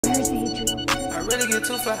really get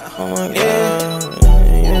too fly. Oh my god,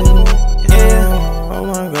 yeah. Oh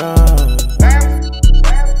my god,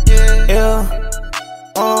 yeah.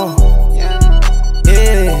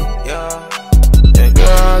 That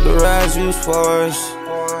girl, Authorized, use force.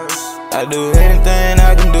 I do anything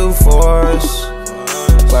I can do for us.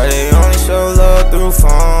 Why they only show love through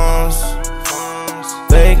phones?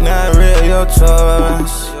 Fake, not real, your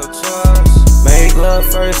choice. Make love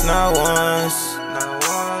first, not once.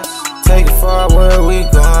 Take it far, where we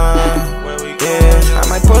going? Yeah, I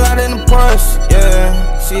might pull out in the Porsche,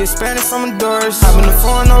 yeah. She Hispanic from a Doris. Hop in the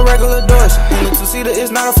foreign, no regular doors. In the two-seater,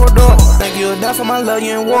 it's not a four-door. Thank you, die for my love,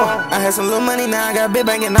 you in war. I had some little money, now I got big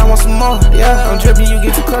bank and I want some more. Yeah, I'm dripping, you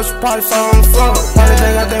get too close, you probably fall on the floor. Only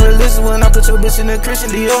thing I think religious when I put your bitch in the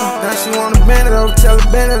Christian Dior. Now she wanna bend it over, tell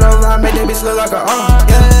her bend it over. I make that bitch look like a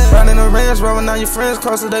yeah. Riding the range, rolling out your friends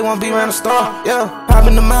close so they won't be around the star. Yeah,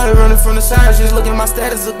 popping the molly, running from the side. Just looking at my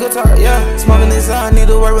status, a good talk. Yeah, smoking this out, I need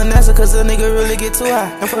to work with NASA cause the nigga really get too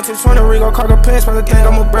high. And for 220, Rigo, cargo pants, probably think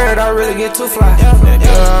I'm a bird, I really get too fly. Girl,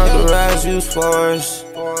 Authorized, use force.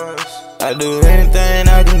 I do anything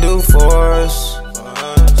I can do for us.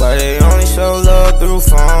 Why they only show love through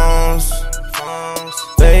phones?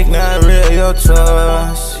 Fake, not real, your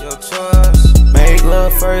choice. Make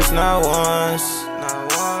love first, not once.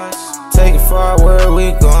 Take it far, where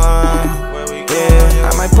we going? Yeah,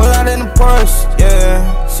 I might pull out in the Porsche,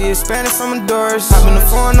 yeah. She Hispanic from a Doris. Hop in the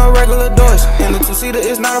foreign, no regular doors. In the two-seater,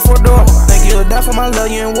 it's not a four-door. Thank you, die for my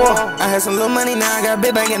love, you in war. I had some little money, now I got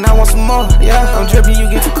big bank and I want some more. Yeah, I'm dripping, you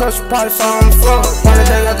get too close, you probably fall on the floor. Only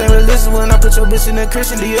thing I think religious when I put your bitch in the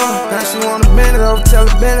Christian Dior. Now she wanna bend it over, tell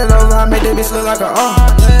her bend it over. I make that bitch look like a